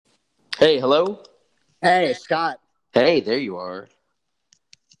Hey, hello. Hey, Scott. Hey, there you are.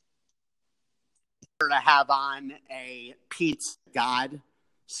 Here to have on a pizza god.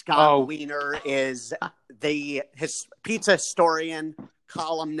 Scott Oh, Wiener is his pizza historian,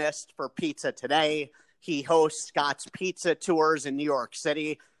 columnist for Pizza Today. He hosts Scott's Pizza Tours in New York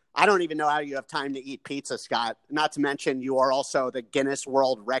City. I don't even know how you have time to eat pizza, Scott. Not to mention you are also the Guinness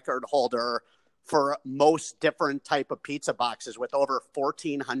World Record holder for most different type of pizza boxes with over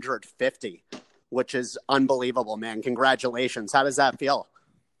 1,450, which is unbelievable, man. Congratulations. How does that feel?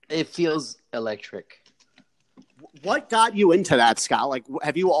 it feels electric. What got you into that, Scott? Like,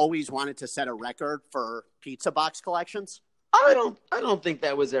 have you always wanted to set a record for pizza box collections? I don't think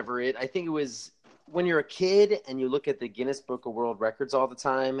that was ever it. I think it was when you're a kid and you look at the Guinness Book of World Records all the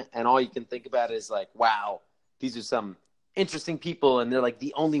time, and all you can think about is like, wow, these are some interesting people, and they're like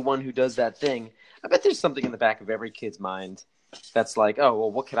the only one who does that thing. I bet there's something in the back of every kid's mind that's like, oh,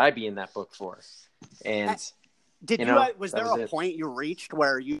 well, what could I be in that book for? And Did you you? know, Was that there was a it. point you reached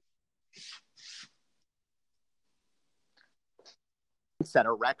where you set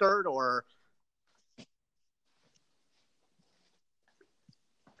a record, or?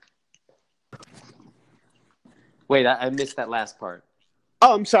 Wait, I missed that last part.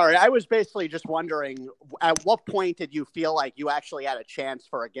 Oh, I'm sorry. I was basically just wondering, at what point did you feel like you actually had a chance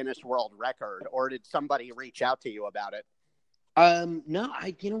for a Guinness World Record, or did somebody reach out to you about it? No,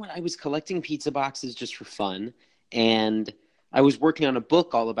 you know what? I was collecting pizza boxes just for fun, and I was working on a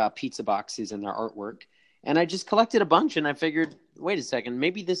book all about pizza boxes and their artwork, and I just collected a bunch, and I figured, wait a second,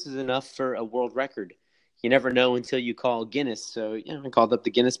 maybe this is enough for a world record. You never know until you call Guinness. So, I called up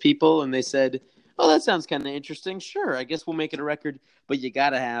the Guinness people, and they said, oh, that sounds kind of interesting. Sure, I guess we'll make it a record, but you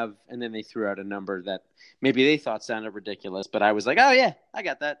gotta have, and then they threw out a number that maybe they thought sounded ridiculous, but I was like, oh yeah, I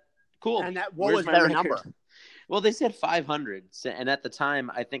got that. Cool. And what Where's was my their record? number? Well, they said 500, and at the time,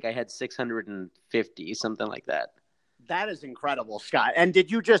 I think I had 650, something like that. That is incredible, Scott. And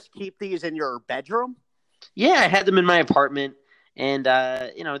did you just keep these in your bedroom? Yeah, I had them in my apartment, and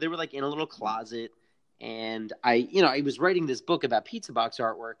they were like in a little closet, and I was writing this book about pizza box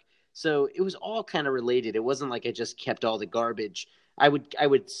artwork, so it was all kind of related. It wasn't like I just kept all the garbage. I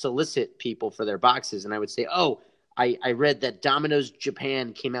would solicit people for their boxes, and I would say, "Oh, I read that Domino's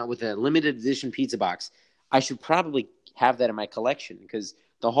Japan came out with a limited edition pizza box. I should probably have that in my collection because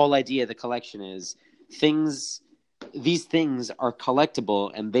the whole idea of the collection is things. These things are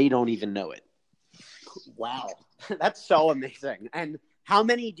collectible, and they don't even know it." Wow, that's so amazing. And how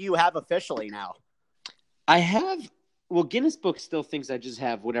many do you have officially now? I have, well, Guinness Book still thinks I just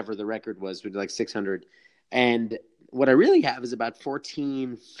have whatever the record was, with like 600. And what I really have is about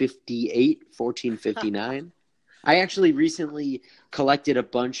 1458, 1459. I actually recently collected a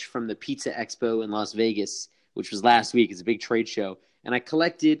bunch from the Pizza Expo in Las Vegas, which was last week. It's a big trade show. And I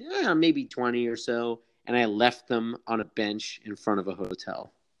collected maybe 20 or so, and I left them on a bench in front of a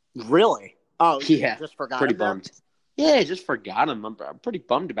hotel. Really? Oh, you Yeah, just forgot pretty him there? bummed. Yeah, I just forgot them. I'm pretty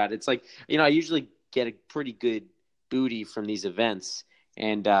bummed about it. It's like, I usually get a pretty good booty from these events,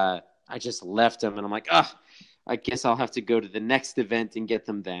 and I just left them, and I'm like, I guess I'll have to go to the next event and get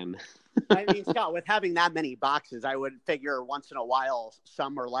them then. I mean, Scott, with having that many boxes, I would figure once in a while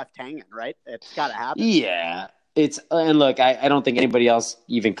some are left hanging, right? It's got to happen. Yeah, and look, I don't think anybody else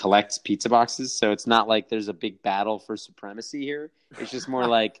even collects pizza boxes, so it's not like there's a big battle for supremacy here. It's just more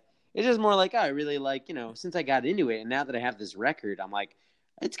like, oh, I really like, since I got into it, and now that I have this record, I'm like,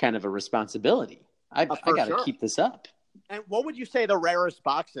 it's kind of a responsibility. I For got to sure. keep this up. And what would you say the rarest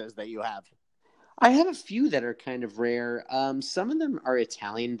box is that you have? I have a few that are kind of rare. Some of them are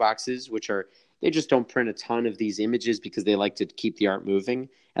Italian boxes, which are they just don't print a ton of these images because they like to keep the art moving.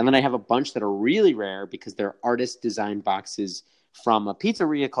 And then I have a bunch that are really rare because they're artist designed boxes from a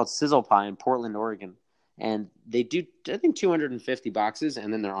pizzeria called Sizzle Pie in Portland, Oregon. And they do, I think, 250 boxes,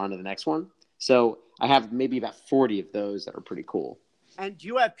 and then they're on to the next one. So I have maybe about 40 of those that are pretty cool. And do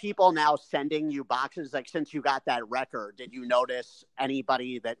you have people now sending you boxes? Like, since you got that record, did you notice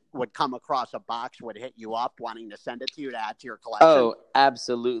anybody that would come across a box would hit you up wanting to send it to you to add to your collection? Oh,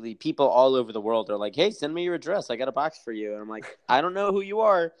 absolutely. People all over the world are like, hey, send me your address. I got a box for you. And I'm like, I don't know who you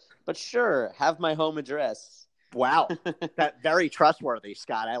are, but sure, have my home address. Wow. That very trustworthy,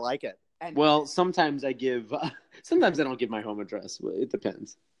 Scott. I like it. And Well, sometimes I give, sometimes I don't give my home address. It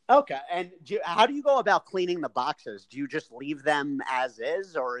depends. okay. And how do you go about cleaning the boxes? Do you just leave them as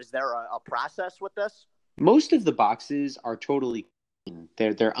is, or is there a process with this? Most of the boxes are totally clean.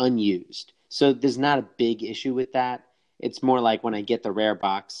 They're unused. So there's not a big issue with that. It's more like when I get the rare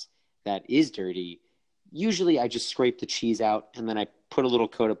box that is dirty, usually I just scrape the cheese out and then I put a little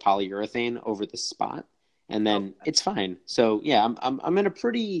coat of polyurethane over the spot and then Okay. it's fine. So yeah, I'm in a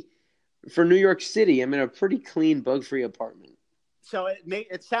pretty For New York City, I'm in a pretty clean, bug-free apartment. So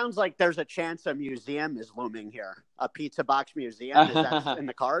it sounds like there's a chance a museum is looming here. A pizza box museum. Is that in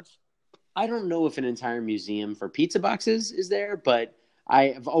the cards? I don't know if an entire museum for pizza boxes is there, but I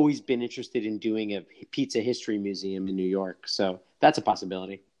have always been interested in doing a pizza history museum in New York. So that's a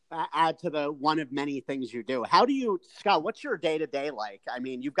possibility. Add to the one of many things you do. How do you, Scott? What's your day to day like? I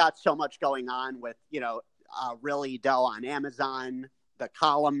mean, you've got so much going on with Really Dough on Amazon, the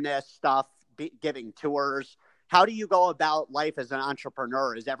columnist stuff, giving tours. How do you go about life as an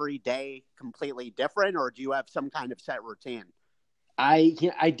entrepreneur? Is every day completely different, or do you have some kind of set routine?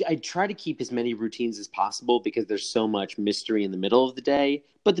 I try to keep as many routines as possible because there's so much mystery in the middle of the day.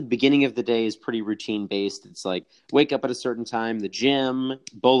 But the beginning of the day is pretty routine based. It's like wake up at a certain time, the gym,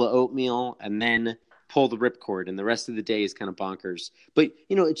 bowl of oatmeal, and then pull the ripcord. And the rest of the day is kind of bonkers. But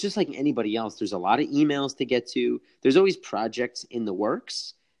it's just like anybody else. There's a lot of emails to get to. There's always projects in the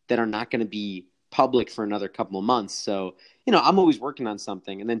works that are not going to be public for another couple of months. So I'm always working on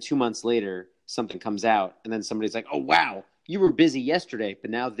something, and then 2 months later, something comes out, and then somebody's like, "Oh wow, you were busy yesterday,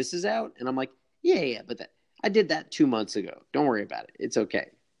 but now this is out." And I'm like, yeah, but I did that 2 months ago. Don't worry about it. It's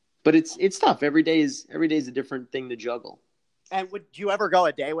okay. But it's tough. Every day is a different thing to juggle. And would you ever go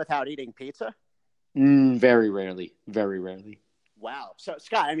a day without eating pizza? Very rarely. Very rarely. Wow. So,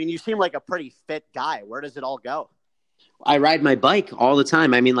 Scott, I mean, you seem like a pretty fit guy. Where does it all go? I ride my bike all the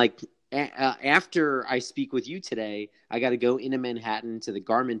time. I mean, like after I speak with you today, I got to go into Manhattan to the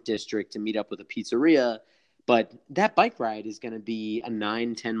Garment District to meet up with a pizzeria. But that bike ride is going to be a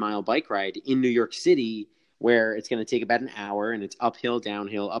 9-10 mile bike ride in New York City, where it's going to take about an hour, and it's uphill,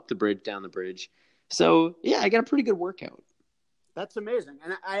 downhill, up the bridge, down the bridge. So yeah, I got a pretty good workout. That's amazing.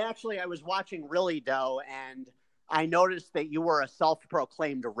 And I was watching Really Dough, and I noticed that you were a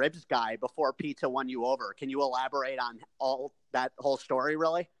self-proclaimed ribs guy before pizza won you over. Can you elaborate on all that whole story,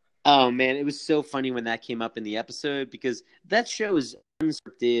 really? Oh man, it was so funny when that came up in the episode because that show is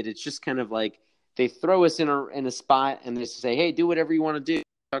unscripted. It's just kind of like they throw us in a spot and they say, "Hey, do whatever you want to do.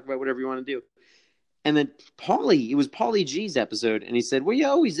 Talk about whatever you want to do." And then it was Paulie G's episode, and he said, "Were you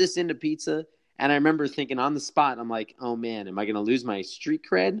always this into pizza?" And I remember thinking on the spot, I'm like, "Oh man, am I going to lose my street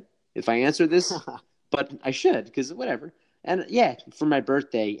cred if I answer this?" But I should, because whatever. And yeah, for my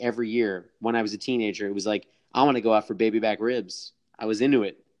birthday every year when I was a teenager, it was like, I want to go out for baby back ribs. I was into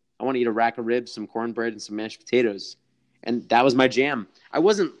it. I want to eat a rack of ribs, some cornbread, and some mashed potatoes. And that was my jam. I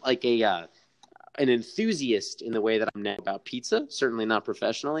wasn't like an enthusiast in the way that I'm now about pizza, certainly not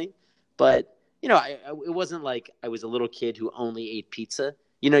professionally. But, it wasn't like I was a little kid who only ate pizza.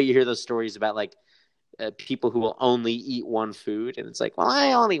 You hear those stories about like people who will only eat one food. And it's like, well,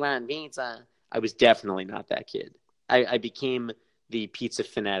 I only want pizza. I was definitely not that kid. I became the pizza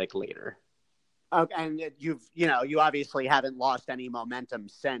fanatic later. Okay, and you obviously haven't lost any momentum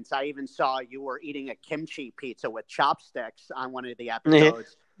since. I even saw you were eating a kimchi pizza with chopsticks on one of the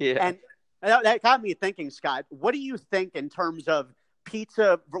episodes. Yeah. And that got me thinking, Scott, what do you think in terms of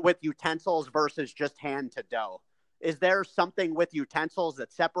pizza with utensils versus just hand to dough? Is there something with utensils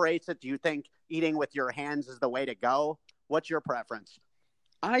that separates it? Do you think eating with your hands is the way to go? What's your preference?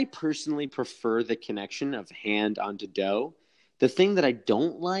 I personally prefer the connection of hand onto dough. The thing that I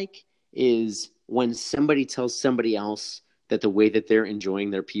don't like is when somebody tells somebody else that the way that they're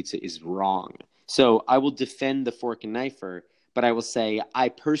enjoying their pizza is wrong. So I will defend the fork and knifer, but I will say I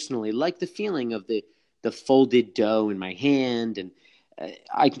personally like the feeling of the folded dough in my hand, and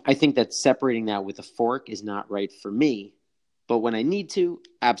I think that separating that with a fork is not right for me. But when I need to,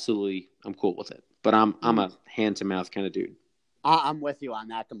 absolutely, I'm cool with it. But I'm a hand to mouth kind of dude. I'm with you on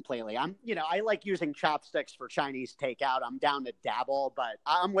that completely. I like using chopsticks for Chinese takeout. I'm down to dabble, but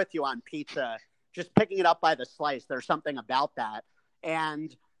I'm with you on pizza. Just picking it up by the slice, there's something about that.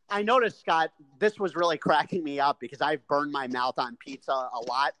 And I noticed, Scott, this was really cracking me up because I've burned my mouth on pizza a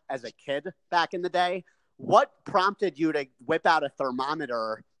lot as a kid back in the day. What prompted you to whip out a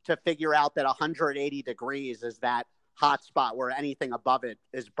thermometer to figure out that 180 degrees is that hot spot where anything above it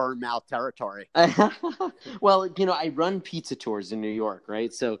is burn mouth territory? Well, I run pizza tours in New York,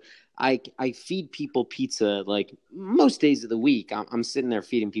 right? So I feed people pizza like most days of the week. I'm sitting there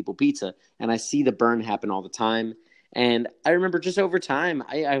feeding people pizza, and I see the burn happen all the time. And I remember just over time,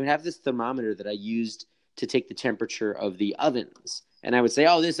 I would have this thermometer that I used to take the temperature of the ovens. And I would say,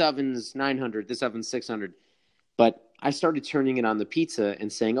 oh, this oven's 900, this oven's 600. But I started turning it on the pizza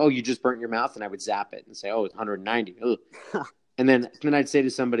and saying, oh, you just burnt your mouth. And I would zap it and say, oh, it's 190. Ugh. And then I'd say to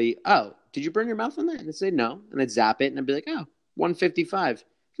somebody, oh, did you burn your mouth on that? And I'd say, no. And I'd zap it and I'd be like, oh, 155.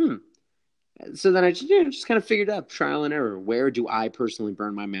 So then I just kind of figured out trial and error. Where do I personally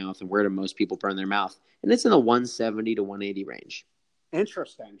burn my mouth and where do most people burn their mouth? And it's in the 170 to 180 range.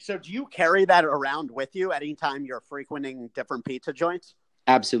 Interesting. So do you carry that around with you anytime you're frequenting different pizza joints?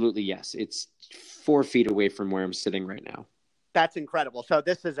 Absolutely, yes. It's 4 feet away from where I'm sitting right now. That's incredible. So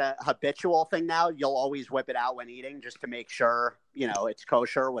this is a habitual thing now. You'll always whip it out when eating just to make sure, it's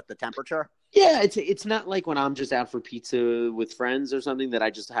kosher with the temperature. Yeah, it's not like when I'm just out for pizza with friends or something that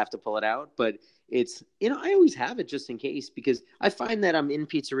I just have to pull it out, but it's, I always have it just in case, because I find that I'm in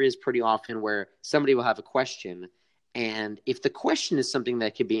pizzerias pretty often where somebody will have a question, and if the question is something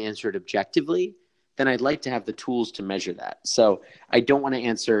that can be answered objectively, then I'd like to have the tools to measure that. So I don't want to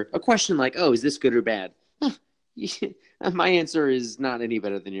answer a question like, "Oh, is this good or bad?" My answer is not any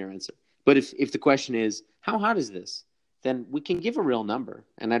better than your answer. But if the question is, "How hot is this?" then we can give a real number.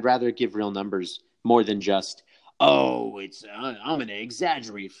 And I'd rather give real numbers more than just, "Oh, I'm going to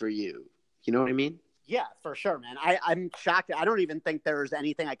exaggerate for you." You know what I mean? Yeah, for sure, man. I'm shocked. I don't even think there's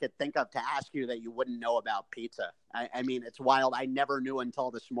anything I could think of to ask you that you wouldn't know about pizza. I mean, it's wild. I never knew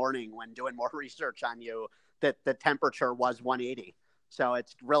until this morning when doing more research on you that the temperature was 180. So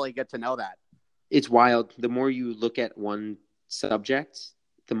it's really good to know that. It's wild. The more you look at one subject,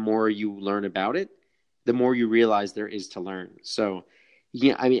 the more you learn about it, the more you realize there is to learn. So,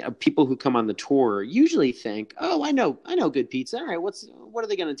 yeah, I mean, people who come on the tour usually think, "Oh, I know good pizza. All right, what are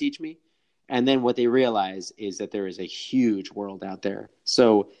they going to teach me?" And then what they realize is that there is a huge world out there.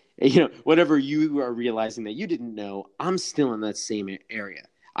 So, whatever you are realizing that you didn't know, I'm still in that same area.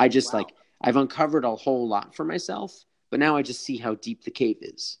 I just Wow. I've uncovered a whole lot for myself, but now I just see how deep the cave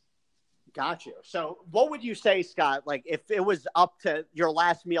is. Got you. So what would you say, Scott, like if it was up to your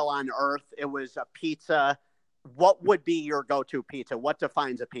last meal on earth, it was a pizza, what would be your go-to pizza? What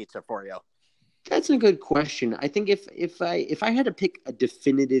defines a pizza for you? That's a good question. I think if I had to pick a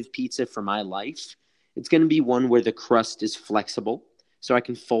definitive pizza for my life, it's going to be one where the crust is flexible, so I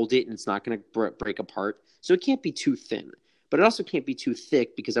can fold it and it's not going to break apart. So it can't be too thin, but it also can't be too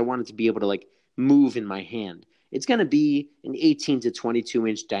thick because I want it to be able to move in my hand. It's going to be an 18 to 22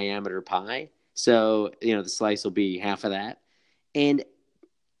 inch diameter pie, so the slice will be half of that. And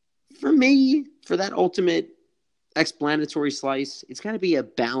for me, for that ultimate explanatory slice, it's got to be a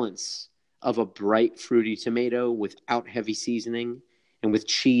balance of a bright fruity tomato without heavy seasoning and with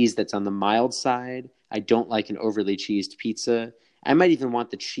cheese that's on the mild side. I don't like an overly cheesed pizza. I might even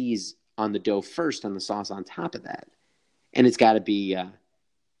want the cheese on the dough first and the sauce on top of that. And it's got to be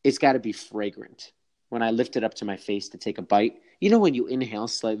fragrant. When I lift it up to my face to take a bite, when you inhale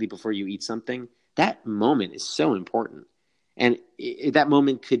slightly before you eat something, that moment is so important. And that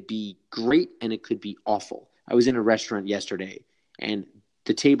moment could be great and it could be awful. I was in a restaurant yesterday and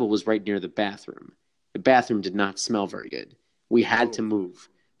the table was right near the bathroom. The bathroom did not smell very good. We had to move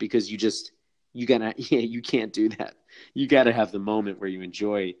because you can't do that. You gotta have the moment where you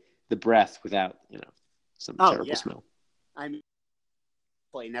enjoy the breath without, some terrible smell. I'm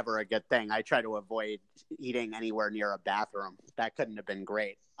never a good thing. I try to avoid eating anywhere near a bathroom. That couldn't have been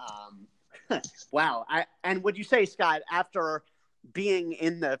great. Wow. And would you say, Scott, after being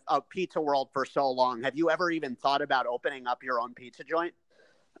in the pizza world for so long, have you ever even thought about opening up your own pizza joint?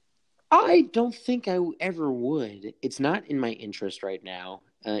 I don't think I ever would. It's not in my interest right now.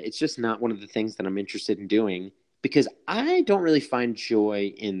 It's just not one of the things that I'm interested in doing because I don't really find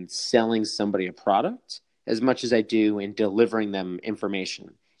joy in selling somebody a product as much as I do in delivering them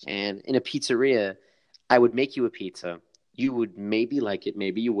information. And in a pizzeria, I would make you a pizza. You would maybe like it,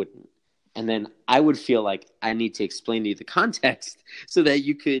 maybe you wouldn't. And then I would feel like I need to explain to you the context so that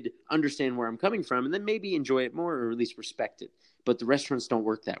you could understand where I'm coming from and then maybe enjoy it more or at least respect it. But the restaurants don't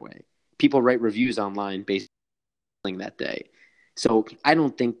work that way. People write reviews online based on that day. So I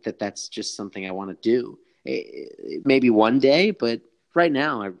don't think that that's just something I want to do. Maybe one day, but right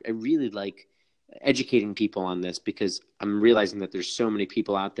now I really like educating people on this because I'm realizing that there's so many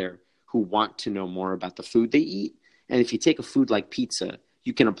people out there who want to know more about the food they eat. And if you take a food like pizza,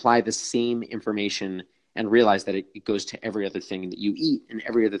 you can apply the same information and realize that it goes to every other thing that you eat and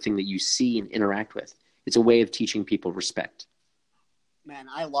every other thing that you see and interact with. It's a way of teaching people respect. Man,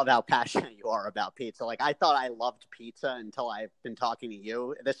 I love how passionate you are about pizza. Like, I thought I loved pizza until I've been talking to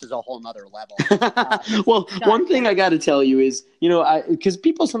you. This is a whole nother level. Well, one thing I got to tell you is, because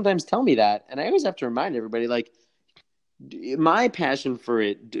people sometimes tell me that, and I always have to remind everybody, my passion for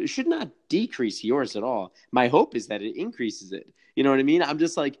it should not decrease yours at all. My hope is that it increases it. You know what I mean? I'm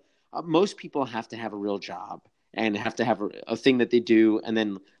just most people have to have a real job and have to have a thing that they do, and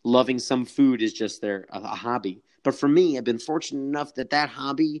then loving some food is just a hobby. But for me, I've been fortunate enough that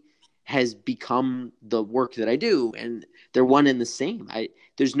hobby has become the work that I do, and they're one and the same.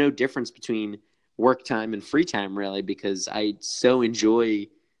 There's no difference between work time and free time, really, because I so enjoy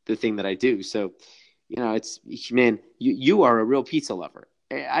the thing that I do. So, it's, man, you are a real pizza lover.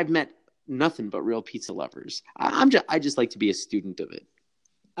 I've met nothing but real pizza lovers. I just like to be a student of it.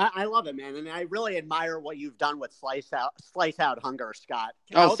 I love it, man, and I really admire what you've done with Slice Out Hunger, Scott.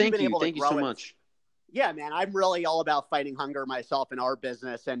 Oh, thank you. Thank you so much. Yeah, man, I'm really all about fighting hunger myself in our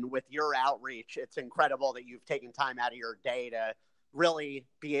business. And with your outreach, it's incredible that you've taken time out of your day to really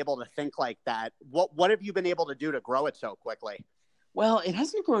be able to think like that. What have you been able to do to grow it so quickly? Well, it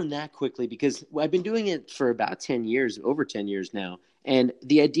hasn't grown that quickly because I've been doing it for about 10 years, over 10 years now. And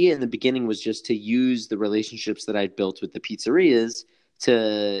the idea in the beginning was just to use the relationships that I'd built with the pizzerias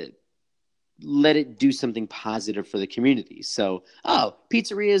to let it do something positive for the community. So,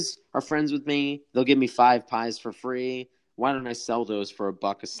 pizzerias are friends with me. They'll give me 5 pies for free. Why don't I sell those for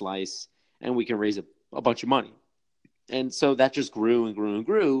 $1 a slice and we can raise a bunch of money? And so that just grew and grew and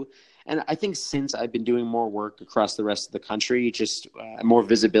grew. And I think since I've been doing more work across the rest of the country, just more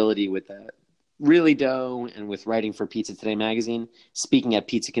visibility with Really Dough and with writing for Pizza Today magazine, speaking at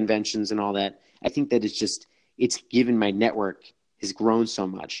pizza conventions and all that, I think that it's given my network has grown so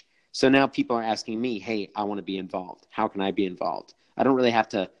much. So now people are asking me, hey, I want to be involved. How can I be involved? I don't really have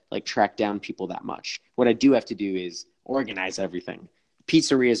to track down people that much. What I do have to do is organize everything.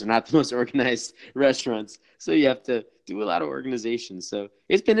 Pizzerias are not the most organized restaurants, so you have to do a lot of organization. So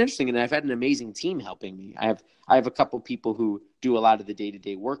it's been interesting, and I've had an amazing team helping me. I have a couple people who do a lot of the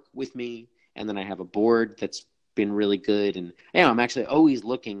day-to-day work with me, and then I have a board that's been really good. And I'm actually always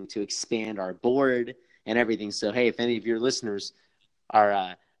looking to expand our board and everything. So hey, if any of your listeners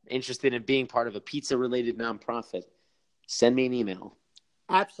are interested in being part of a pizza-related nonprofit, send me an email.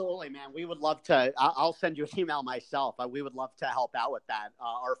 Absolutely, man. We would love to. I'll send you an email myself. We would love to help out with that.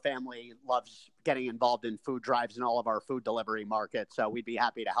 Our family loves getting involved in food drives and all of our food delivery markets, so we'd be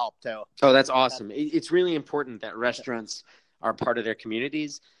happy to help too. Oh, that's awesome. It's really important that restaurants are part of their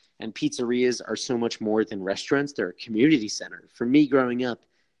communities, and pizzerias are so much more than restaurants. They're a community center. For me growing up,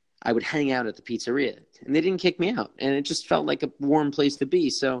 I would hang out at the pizzeria, and they didn't kick me out, and it just felt like a warm place to be.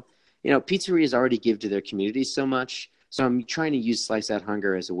 So, pizzerias already give to their communities so much. So I'm trying to use Slice Out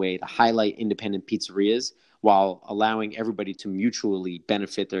Hunger as a way to highlight independent pizzerias while allowing everybody to mutually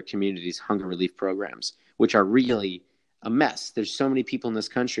benefit their community's hunger relief programs, which are really a mess. There's so many people in this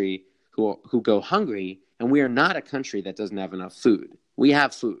country who go hungry, and we are not a country that doesn't have enough food. We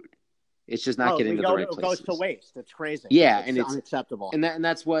have food. It's just not getting to the right places. It goes to waste. It's crazy. Yeah, it's unacceptable. And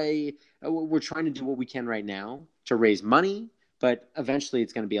that's why we're trying to do what we can right now to raise money. But eventually,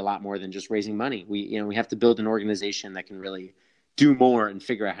 it's going to be a lot more than just raising money. We have to build an organization that can really do more and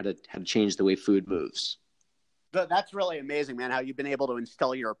figure out how to change the way food moves. That's really amazing, man. How you've been able to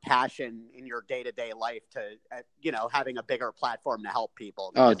instill your passion in your day-to-day life to, having a bigger platform to help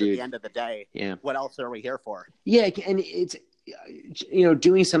people. Because dude. At the end of the day, what else are we here for? Yeah, and it's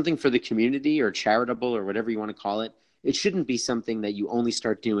doing something for the community or charitable or whatever you want to call it. It shouldn't be something that you only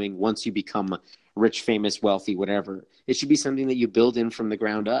start doing once you become rich, famous, wealthy, whatever. It should be something that you build in from the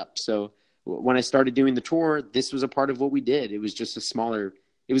ground up. So when I started doing the tour, this was a part of what we did. It was just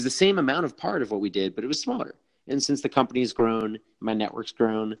it was the same amount of part of what we did, but it was smaller. And since the company's grown, my network's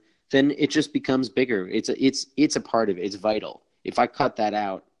grown, then it just becomes bigger. It's a part of it. It's vital. If I cut that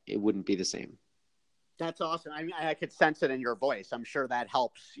out, it wouldn't be the same. That's awesome. I mean, I could sense it in your voice. I'm sure that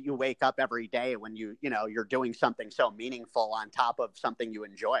helps you wake up every day when you're doing something so meaningful on top of something you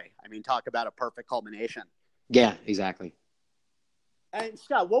enjoy. I mean, talk about a perfect culmination. Yeah, exactly. And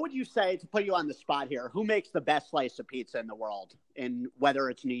Scott, what would you say, to put you on the spot here, who makes the best slice of pizza in the world? And whether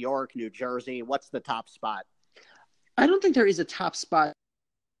it's New York, New Jersey, what's the top spot? I don't think there is a top spot.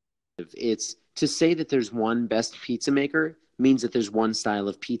 It's to say that there's one best pizza maker means that there's one style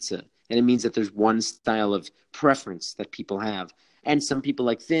of pizza. And it means that there's one style of preference that people have. And some people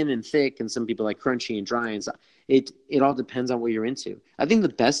like thin and thick, and some people like crunchy and dry. And so it all depends on what you're into. I think the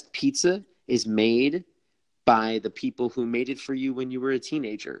best pizza is made by the people who made it for you when you were a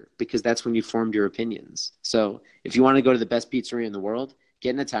teenager, because that's when you formed your opinions. So if you want to go to the best pizzeria in the world, get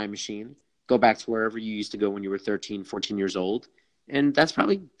in a time machine, go back to wherever you used to go when you were 13, 14 years old. And that's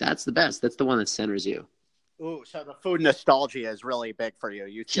the best. That's the one that centers you. Ooh, so the food nostalgia is really big for you.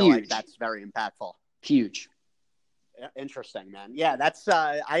 You feel like that's very impactful. Huge. Interesting, man. Yeah, that's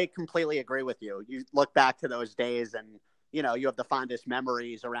I completely agree with you. You look back to those days and, you have the fondest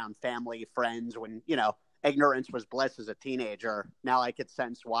memories around family, friends, when, ignorance was bliss as a teenager. Now I could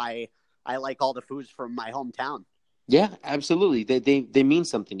sense why I like all the foods from my hometown. Yeah, absolutely. They mean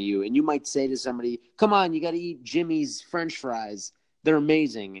something to you. And you might say to somebody, come on, you got to eat Jimmy's French fries. They're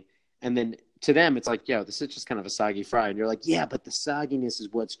amazing. And then to them, it's like, this is just kind of a soggy fry. And you're like, yeah, but the sogginess is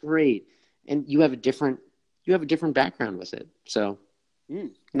what's great. And you have a different background with it. So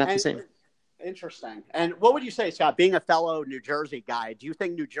not the same. Interesting. And what would you say, Scott, being a fellow New Jersey guy, do you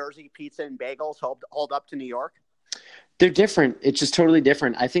think New Jersey pizza and bagels hold up to New York? They're different. It's just totally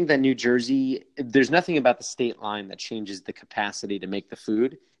different. I think that New Jersey, there's nothing about the state line that changes the capacity to make the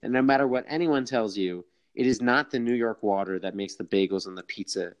food. And no matter what anyone tells you, it is not the New York water that makes the bagels and the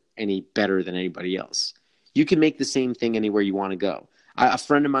pizza any better than anybody else. You can make the same thing anywhere you want to go. A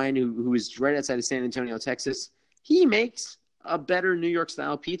friend of mine who is right outside of San Antonio, Texas, he makes a better New York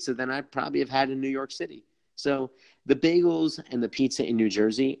style pizza than I probably have had in New York City. So the bagels and the pizza in New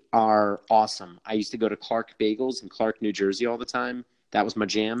Jersey are awesome. I used to go to Clark Bagels in Clark, New Jersey all the time. That was my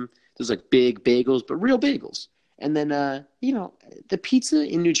jam. Those like big bagels, but real bagels. And then, the pizza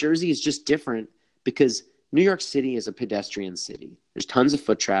in New Jersey is just different because New York City is a pedestrian city. There's tons of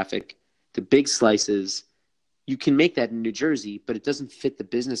foot traffic, the big slices. You can make that in New Jersey, but it doesn't fit the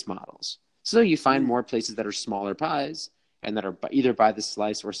business models. So you find more places that are smaller pies and that are either by the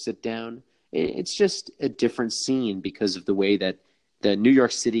slice or sit down. It's just a different scene because of the way that the New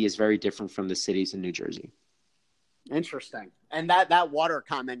York City is very different from the cities in New Jersey. Interesting. And that water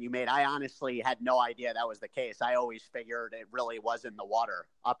comment you made, I honestly had no idea that was the case. I always figured it really was in the water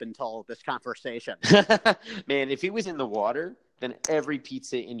up until this conversation. Man, if it was in the water, then every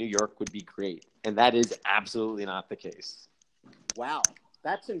pizza in New York would be great. And that is absolutely not the case. Wow.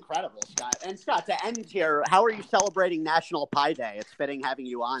 That's incredible, Scott. And Scott, to end here, how are you celebrating National Pie Day? It's fitting having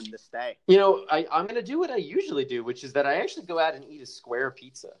you on this day. I'm going to do what I usually do, which is that I actually go out and eat a square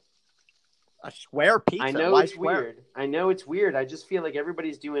pizza. A square pizza? I know Why it's square? weird. I know it's weird. I just feel like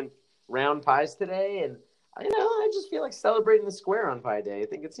everybody's doing round pies today, and I just feel like celebrating the square on Pie Day. I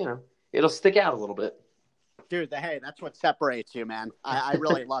think it's it'll stick out a little bit. Dude, hey, that's what separates you, man. I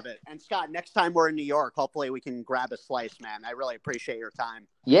really love it. And Scott, next time we're in New York, hopefully we can grab a slice, man. I really appreciate your time.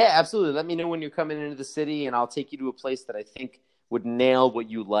 Yeah, absolutely. Let me know when you're coming into the city, and I'll take you to a place that I think would nail what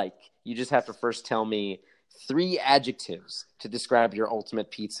you like. You just have to first tell me 3 adjectives to describe your ultimate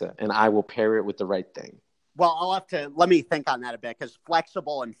pizza, and I will pair it with the right thing. Well, let me think on that a bit, because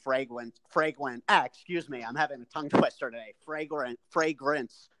flexible and fragrant, excuse me, I'm having a tongue twister today.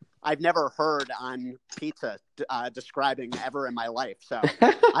 Fragrance. I've never heard on pizza describing ever in my life. So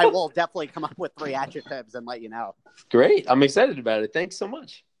I will definitely come up with 3 adjectives and let you know. Great. I'm excited about it. Thanks so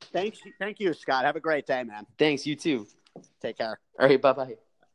much. Thank you, Scott. Have a great day, man. Thanks. You too. Take care. All right. Bye-bye.